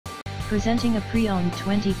Presenting a pre-owned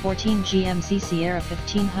 2014 GMC Sierra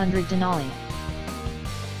 1500 Denali.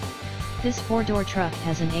 This four-door truck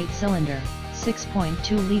has an 8-cylinder,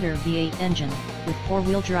 6.2-liter V8 engine, with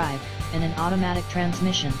four-wheel drive, and an automatic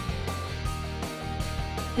transmission.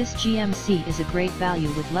 This GMC is a great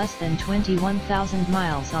value with less than 21,000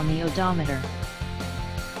 miles on the odometer.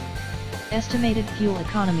 Estimated fuel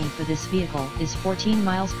economy for this vehicle is 14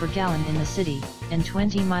 miles per gallon in the city, and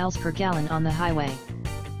 20 miles per gallon on the highway.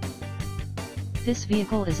 This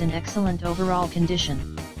vehicle is in excellent overall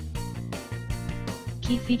condition.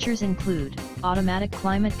 Key features include automatic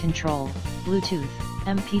climate control, Bluetooth,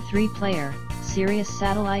 MP3 player, Sirius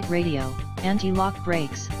satellite radio, anti-lock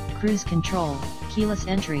brakes, cruise control, keyless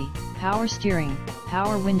entry, power steering,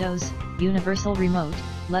 power windows, universal remote,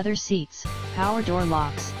 leather seats, power door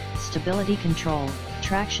locks, stability control,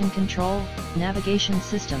 traction control, navigation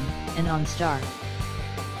system, and OnStar.